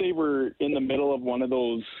want to say we're in the middle of one of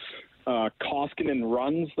those Koskinen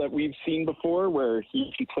runs that we've seen before, where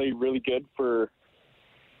he can play really good for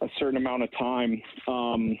a certain amount of time.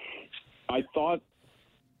 I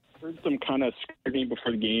heard some kind of scrutiny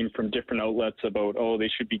before the game from different outlets about, they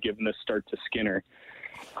should be giving this start to Skinner.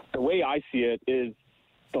 The way I see it is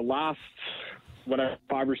the last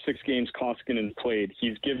 5 or 6 games Koskinen played,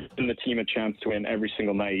 he's given the team a chance to win every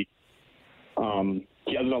single night.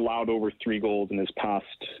 He hasn't allowed over 3 goals in his past,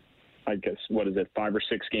 I guess, 5 or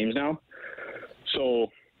 6 games now. So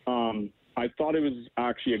I thought it was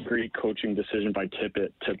actually a great coaching decision by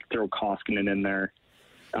Tippett to throw Koskinen in there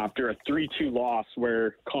after a 3-2 loss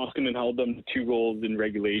where Koskinen held them to 2 goals in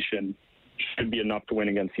regulation. Should be enough to win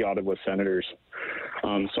against the Ottawa Senators.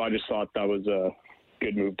 So I just thought that was a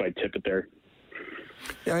good move by Tippett there.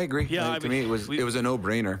 Yeah, I agree. Yeah, to me, it was a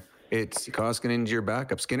no-brainer. It's Koskinen's your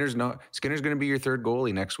backup. Skinner's going to be your third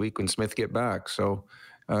goalie next week when Smith get back. So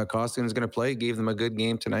Koskinen's going to play. Gave them a good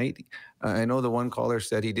game tonight. I know the one caller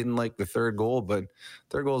said he didn't like the third goal, but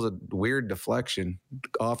third goal is a weird deflection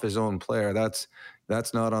off his own player. That's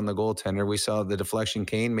not on the goaltender. We saw the deflection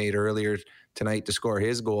Kane made earlier tonight to score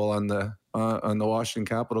his goal on the Washington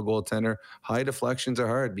Capitol goaltender. High deflections are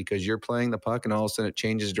hard because you're playing the puck and all of a sudden it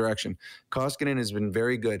changes direction. Koskinen has been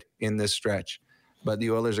very good in this stretch, but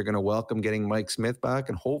the Oilers are going to welcome getting Mike Smith back,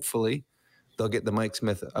 and hopefully they'll get the Mike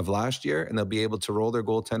Smith of last year and they'll be able to roll their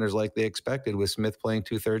goaltenders like they expected with Smith playing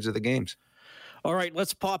 2/3 of the games. All right,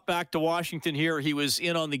 let's pop back to Washington here. He was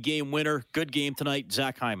in on the game winner. Good game tonight,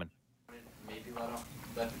 Zach Hyman. Maybe let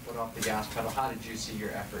the foot off the gas pedal. How did you see your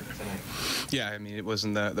effort tonight? Yeah, I mean, it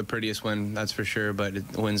wasn't the prettiest win, that's for sure,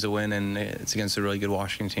 but the win's a win, and it's against a really good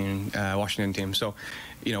Washington team. So,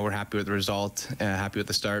 we're happy with the result, happy with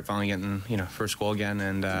the start, finally getting, first goal again,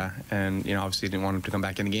 and obviously didn't want him to come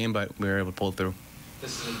back in the game, but we were able to pull it through.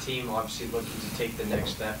 This is a team obviously looking to take the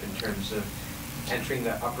next step in terms of entering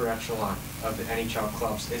the upper echelon of the NHL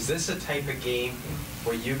clubs. Is this a type of game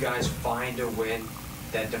where you guys find a win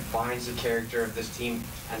that defines the character of this team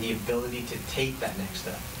and the ability to take that next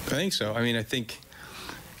step? I think so. I mean, I think,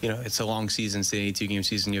 it's a long season. It's an 82-game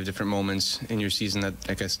season. You have different moments in your season that,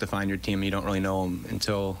 I guess, define your team. You don't really know them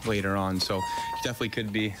until later on. So you definitely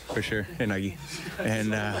could be, for sure, hey, Nuggie.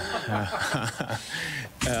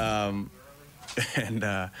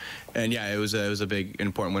 And yeah, it was a big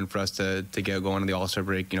important win for us to get going to the All-Star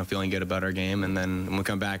break, feeling good about our game, and then when we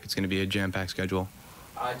come back, it's going to be a jam-packed schedule.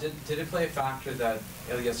 Did it play a factor that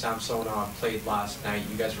Ilya Samsonov played last night?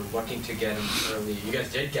 You guys were looking to get him early. You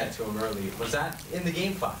guys did get to him early. Was that in the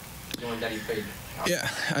game plan, knowing that he played? Yeah,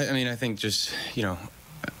 I mean, I think just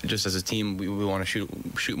as a team, we want to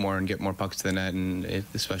shoot more and get more pucks to the net, and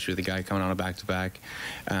especially with the guy coming on a back-to-back,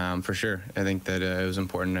 for sure. I think that it was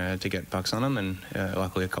important to get pucks on him, and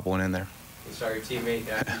luckily a couple went in there. You saw your teammate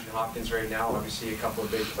Nugent Hopkins right now. Obviously, a couple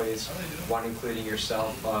of big plays, one including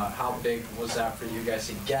yourself. How big was that for you guys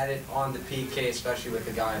to get it on the PK, especially with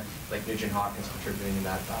a guy like Nugent Hopkins contributing in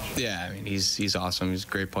that fashion? Yeah, I mean, he's awesome. He's a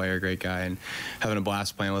great player, great guy, and having a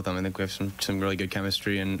blast playing with him. I think we have some really good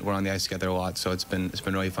chemistry, and we're on the ice together a lot. So it's been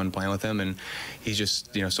really fun playing with him, and he's just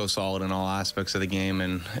so solid in all aspects of the game.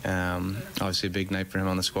 And obviously a big night for him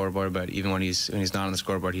on the scoreboard. But even when he's not on the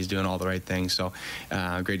scoreboard, he's doing all the right things. So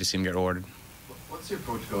great to see him get rewarded. What's your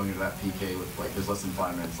approach going into that PK with there's less than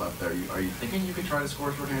 5 minutes left there? Are you thinking you could try to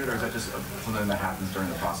score short-handed, or is that just something that happens during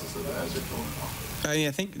the process of as you're filling it off? I mean,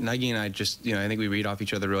 I think Nagy and I just I think we read off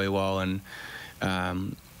each other really well, and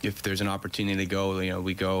if there's an opportunity to go,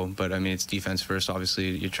 we go. But I mean, it's defense first.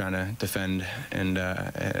 Obviously, you're trying to defend, and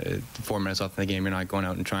 4 minutes left in the game, you're not going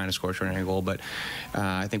out and trying to score a short-handed goal. But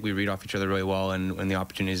I think we read off each other really well, and when the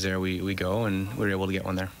opportunity is there, we go, and we're able to get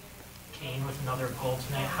one there. Kane with another goal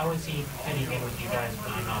tonight. How is he fitting in with you guys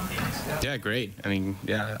being off the ice? Yeah, great. I mean,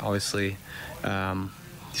 obviously,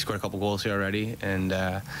 he scored a couple goals here already, and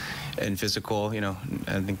physical.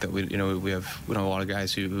 I think that we have a lot of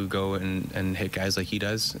guys who go and hit guys like he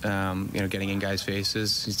does. Getting in guys'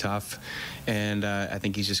 faces, he's tough, and I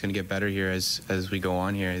think he's just going to get better here as we go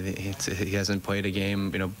on here. He hasn't played a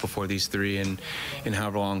game before these 3 in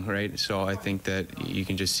however long, right? So I think that you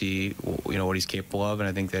can just see what he's capable of, and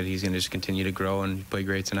I think that he's going to just continue to grow and play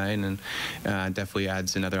great tonight, and definitely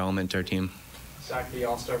adds another element to our team. Zach, the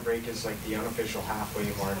All-Star break is like the unofficial halfway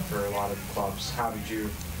mark for a lot of clubs. How did you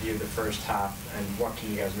view the first half, and what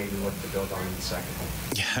can you guys maybe look to build on in the second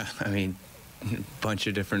half? Yeah, I mean, a bunch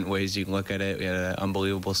of different ways you can look at it. We had an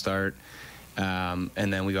unbelievable start, and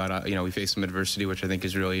then we got we faced some adversity, which I think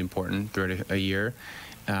is really important throughout a year.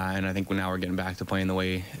 and I think now we're getting back to playing the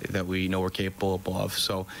way that we know we're capable of.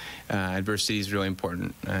 So adversity is really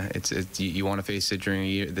important. You want to face it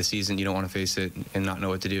during the season. You don't want to face it and not know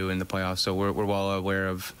what to do in the playoffs. So we're well aware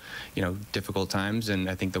of difficult times, and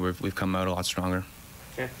I think that we've come out a lot stronger.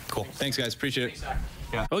 Okay. Cool. Thanks, guys. Appreciate it.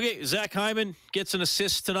 Yeah. Okay, Zach Hyman gets an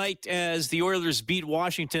assist tonight as the Oilers beat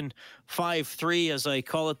Washington 5-3, as I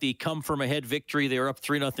call it, the come-from-ahead victory. They were up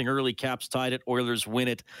 3-0 early. Caps tied it. Oilers win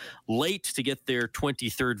it late to get their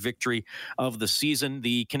 23rd victory of the season.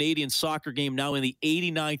 The Canadian soccer game now in the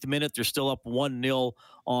 89th minute. They're still up 1-0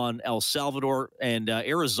 on El Salvador, and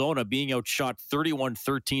Arizona being outshot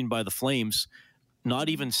 31-13 by the Flames. Not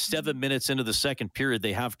even 7 minutes into the second period.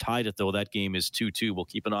 They have tied it, though. That game is 2-2. We'll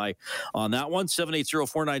keep an eye on that one.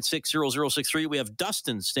 780-496-0063. We have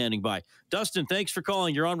Dustin standing by. Dustin, thanks for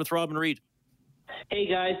calling. You're on with Robin Reed. Hey,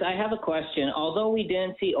 guys, I have a question. Although we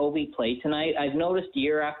didn't see Ovi play tonight, I've noticed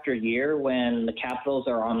year after year when the Capitals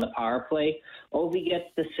are on the power play, Ovi gets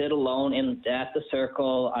to sit alone at the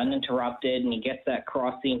circle, uninterrupted, and he gets that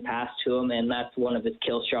crossing pass to him, and that's one of his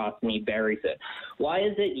kill shots, and he buries it. Why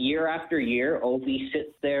is it year after year Ovi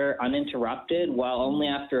sits there uninterrupted, while only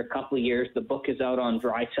after a couple of years the book is out on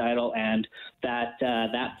Draisaitl, and that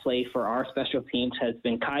play for our special teams has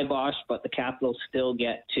been kiboshed, but the Capitals still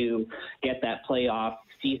get to get that play off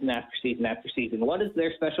season after season after season? What is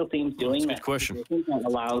their special teams doing that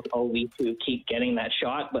allows Ovi to keep getting that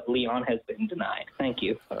shot, but Leon has been denied? Thank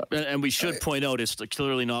you. And we should point out it's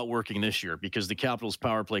clearly not working this year because the Capitals'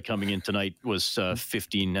 power play coming in tonight was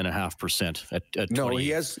 15.5% at No, 28. he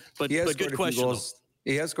has good question. Goals.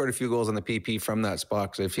 He has scored a few goals on the PP from that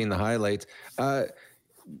spot because I've seen the highlights.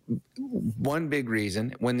 One big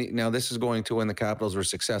reason now this is going to when the Capitals were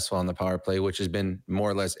successful on the power play, which has been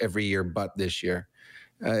more or less every year but this year.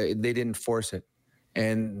 They didn't force it,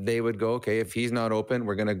 and they would go, okay, if he's not open,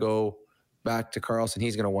 we're going to go back to Carlson.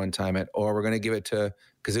 He's going to one-time it, or we're going to give it to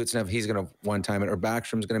Kazutsnev. He's going to one-time it, or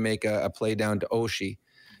Backstrom's going to make a play down to Oshie.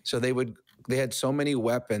 So they had so many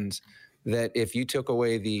weapons that if you took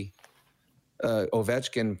away the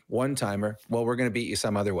Ovechkin one-timer, well, we're going to beat you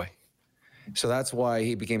some other way. So that's why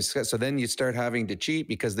he became successful. So then you start having to cheat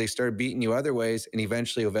because they start beating you other ways, and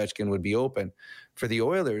eventually Ovechkin would be open. For the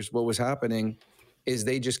Oilers, what was happening is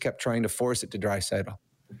they just kept trying to force it to Draisaitl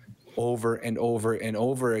over and over and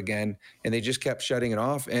over again, and they just kept shutting it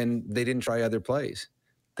off, and they didn't try other plays.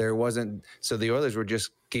 So the Oilers were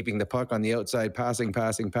just keeping the puck on the outside, passing,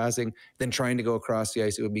 then trying to go across the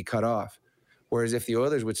ice, it would be cut off. Whereas if the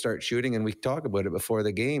Oilers would start shooting, and we talked about it before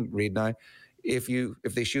the game, Reed and I, if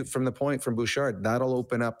they shoot from the point from Bouchard, that'll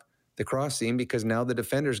open up the cross seam because now the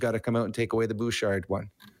defender's got to come out and take away the Bouchard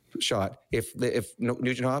shot. If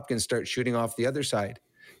Nugent Hopkins starts shooting off the other side,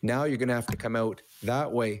 now you're going to have to come out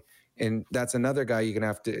that way, and that's another guy you're going to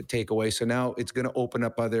have to take away. So now it's going to open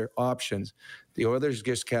up other options. The Oilers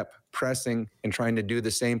just kept pressing and trying to do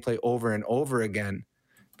the same play over and over again.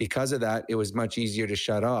 Because of that, it was much easier to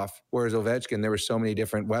shut off. Whereas Ovechkin, there were so many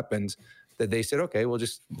different weapons that they said, okay, well,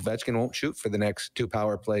 Ovechkin won't shoot for the next two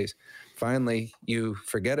power plays. Finally, you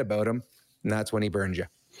forget about him, and that's when he burns you.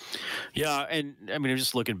 Yeah, and I mean, I'm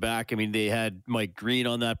just looking back. I mean, they had Mike Green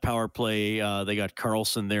on that power play. They got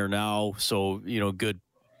Carlson there now, so good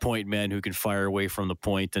point man who can fire away from the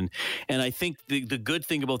point. And I think the good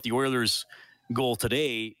thing about the Oilers' goal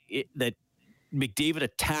today that McDavid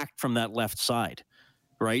attacked from that left side,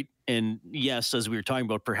 right? And yes, as we were talking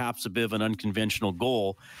about, perhaps a bit of an unconventional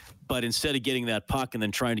goal. But instead of getting that puck and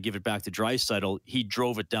then trying to give it back to Draisaitl, he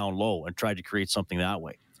drove it down low and tried to create something that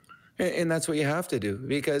way. And that's what you have to do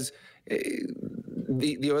because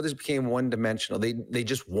the Oilers became one-dimensional. They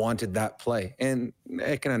just wanted that play. And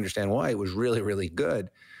I can understand why. It was really, really good.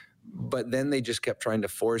 But then they just kept trying to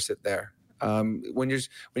force it there. When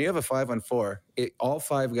you have a 5-on-4, all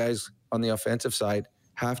five guys on the offensive side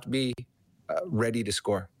have to be ready to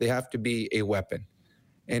score. They have to be a weapon.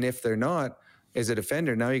 And if they're not, as a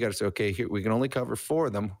defender, now you got to say, okay, here we can only cover four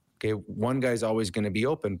of them. Okay, one guy's always going to be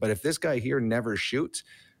open. But if this guy here never shoots,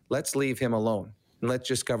 let's leave him alone. And let's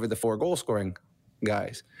just cover the four goal-scoring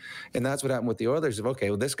guys. And that's what happened with the Oilers. Of okay,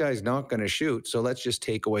 well, this guy's not going to shoot, so let's just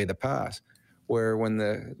take away the pass. Where when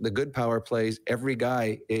the good power plays, every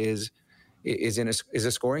guy is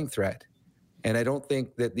a scoring threat. And I don't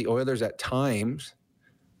think that the Oilers at times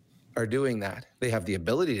are doing that. They have the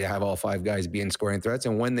ability to have all five guys be in scoring threats,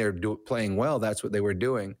 and when they're playing well, that's what they were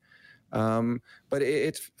doing. But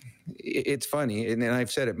it's funny, and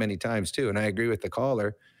I've said it many times too, and I agree with the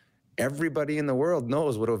caller. Everybody in the world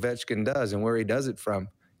knows what Ovechkin does and where he does it from,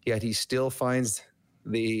 yet he still finds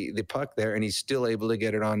the puck there, and he's still able to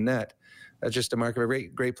get it on net. That's just a mark of a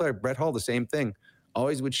great player. Brett Hull, the same thing.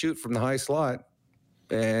 Always would shoot from the high slot,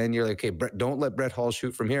 and you're like, okay, Brett, don't let Brett Hull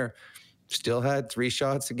shoot from here. Still had 3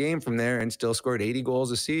 shots a game from there and still scored 80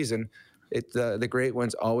 goals a season. The great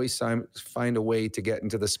ones always find a way to get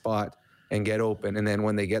into the spot and get open. And then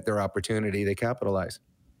when they get their opportunity, they capitalize.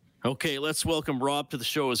 Okay, let's welcome Rob to the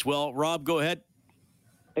show as well. Rob, go ahead.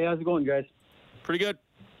 Hey, how's it going, guys? Pretty good.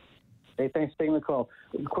 Hey, thanks for taking the call.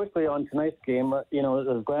 Quickly on tonight's game, I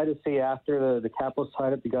was glad to see after the Capitals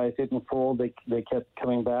tied up, the guys didn't fold. They kept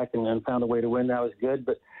coming back and found a way to win. That was good.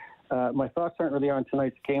 But my thoughts aren't really on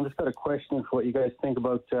tonight's game. Just got a question for what you guys think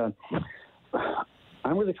about.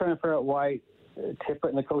 I'm really trying to figure out why Tippett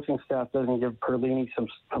and the coaching staff doesn't give Perlini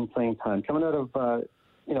some playing time. Coming out of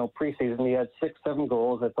preseason, he had 6-7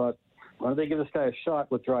 goals. I thought, why don't they give this guy a shot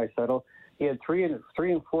with Draisaitl? He had 3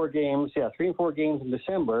 and 4 games. Yeah, 3 and 4 games in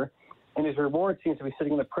December, and his reward seems to be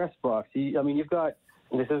sitting in the press box. You've got,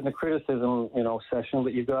 and this isn't a criticism, session,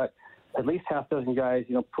 but you've got at least half dozen guys.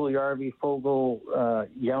 Puljujarvi, Foegele,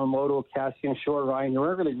 Yamamoto, Cassian, Shore, Ryan. They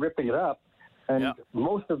weren't really ripping it up. And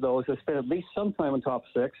most of those have spent at least some time in top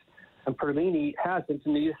 6, and Perlini hasn't,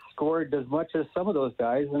 and he scored as much as some of those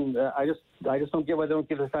guys. And I just don't get why they don't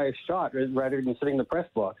give this guy a shot rather than sitting in the press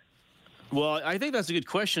box. Well, I think that's a good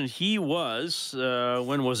question. He was,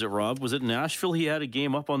 when was it, Rob? Was it Nashville? He had a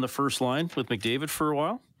game up on the first line with McDavid for a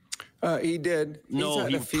while? He did. No,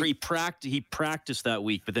 he practiced that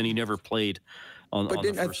week, but then he never played on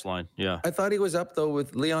the first line. Yeah, I thought he was up though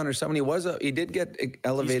with Leon or someone. He did get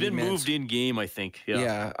elevated. He's been moved in game, I think.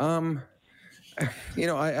 Yeah.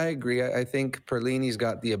 I agree. I think Perlini's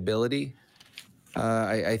got the ability.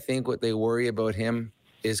 I think what they worry about him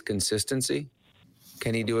is consistency.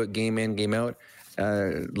 Can he do it game in, game out?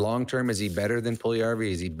 Long term, is he better than Puljujarvi?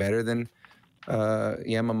 Is he better than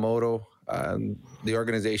Yamamoto? The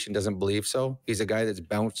organization doesn't believe so. He's a guy that's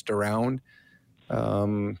bounced around.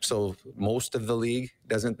 So most of the league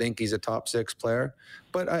doesn't think he's a top 6 player.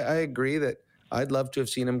 But I agree that I'd love to have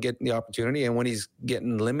seen him get the opportunity. And when he's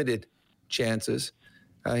getting limited chances,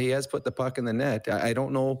 he has put the puck in the net. I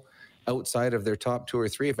don't know outside of their top 2 or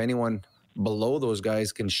 3 if anyone below those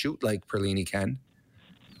guys can shoot like Perlini can.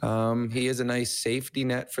 He is a nice safety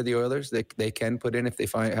net for the Oilers. They can put in if they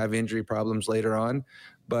have injury problems later on.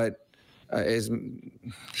 But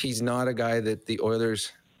he's not a guy that the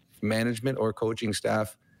Oilers management or coaching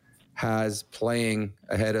staff has playing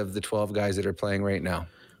ahead of the 12 guys that are playing right now.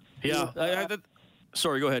 Yeah.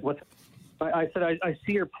 Sorry, go ahead. I said I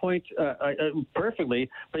see your point perfectly,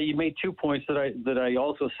 but you made 2 points that I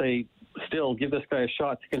also say still give this guy a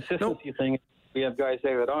shot. The consistency thing, we have guys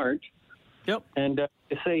there that aren't. Yep. And as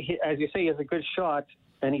you say, he has a good shot,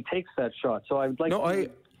 and he takes that shot. So I'd like. No, I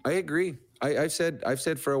agree. I've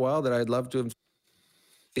said for a while that I'd love to have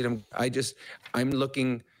seen him. I'm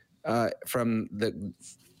looking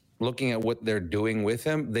looking at what they're doing with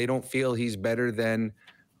him. They don't feel he's better than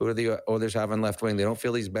who are the Oilers have on left wing. They don't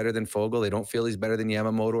feel he's better than Foegele. They don't feel he's better than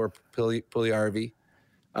Yamamoto or Puljujarvi.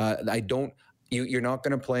 You're not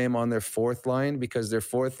going to play him on their 4th line because their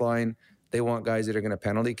 4th line, they want guys that are going to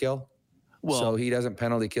penalty kill. Well, so he doesn't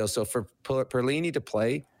penalty kill. So for Perlini to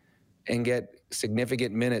play and get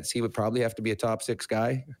significant minutes, he would probably have to be a top 6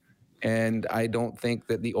 guy. And I don't think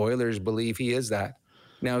that the Oilers believe he is that.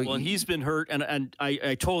 Now, he's been hurt, and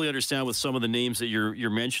I totally understand with some of the names that you're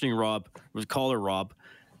mentioning, Rob, with caller Rob,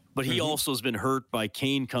 but he also has been hurt by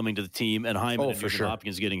Kane coming to the team and Hyman and Nugent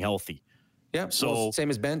Hopkins getting healthy. Yeah, so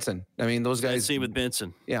same as Benson. I mean, those guys. Same with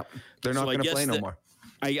Benson. Yeah, they're not going to play no more.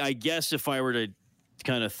 I guess if I were to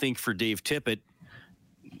kind of think for Dave Tippett,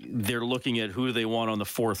 they're looking at who do they want on the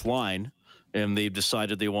 4th line, and they've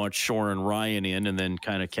decided they want Shore and Ryan in, and then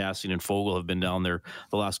kind of Cassian and Foegele have been down there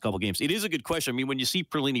the last couple games. It is a good question. I mean, when you see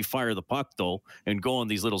Perlini fire the puck, though, and go on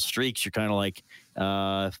these little streaks, you're kind of like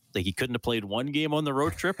he couldn't have played one game on the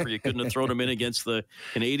road trip, or you couldn't have thrown him in against the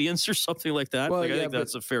Canadians or something like that. Well, I think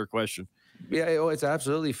that's a fair question. Yeah, it's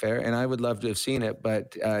absolutely fair, and I would love to have seen it.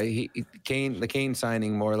 But the Kane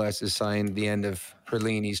signing more or less has signed the end of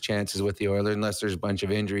Perlini's chances with the Oilers, unless there's a bunch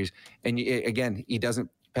of injuries. And again, he doesn't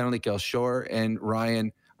penalty kill. Shore and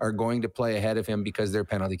Ryan are going to play ahead of him because they're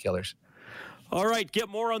penalty killers. All right, get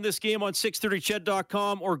more on this game on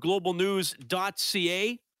 630ched.com or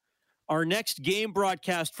globalnews.ca. Our next game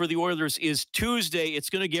broadcast for the Oilers is Tuesday. It's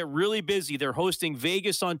going to get really busy. They're hosting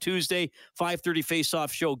Vegas on Tuesday, 5:30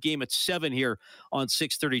 face-off show, game at 7 here on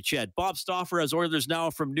 630 Ched. Bob Stauffer has Oilers Now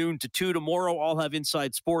from noon to 2 tomorrow. I'll have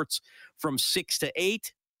Inside Sports from 6 to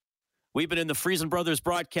 8. We've been in the Friesen Brothers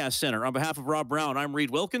Broadcast Center. On behalf of Rob Brown, I'm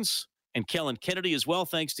Reed Wilkins and Kellen Kennedy as well.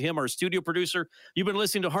 Thanks to him, our studio producer. You've been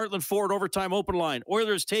listening to Heartland Ford Overtime Open Line.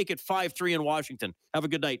 Oilers take it 5-3 in Washington. Have a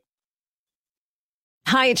good night.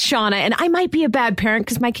 Hi, it's Shauna, and I might be a bad parent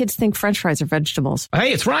because my kids think French fries are vegetables.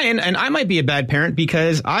 Hey, it's Ryan, and I might be a bad parent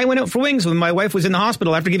because I went out for wings when my wife was in the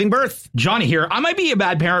hospital after giving birth. Johnny here. I might be a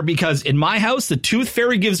bad parent because in my house, the tooth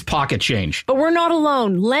fairy gives pocket change. But we're not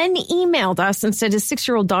alone. Len emailed us and said his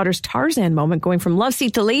 6-year-old daughter's Tarzan moment going from love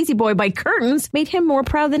seat to lazy boy by curtains made him more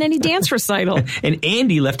proud than any dance recital. And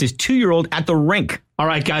Andy left his 2-year-old at the rink. All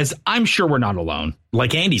right, guys, I'm sure we're not alone.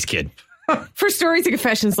 Like Andy's kid. For stories and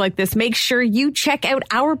confessions like this, make sure you check out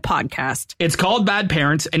our podcast. It's called Bad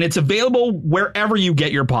Parents, and it's available wherever you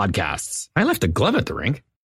get your podcasts. I left a glove at the rink.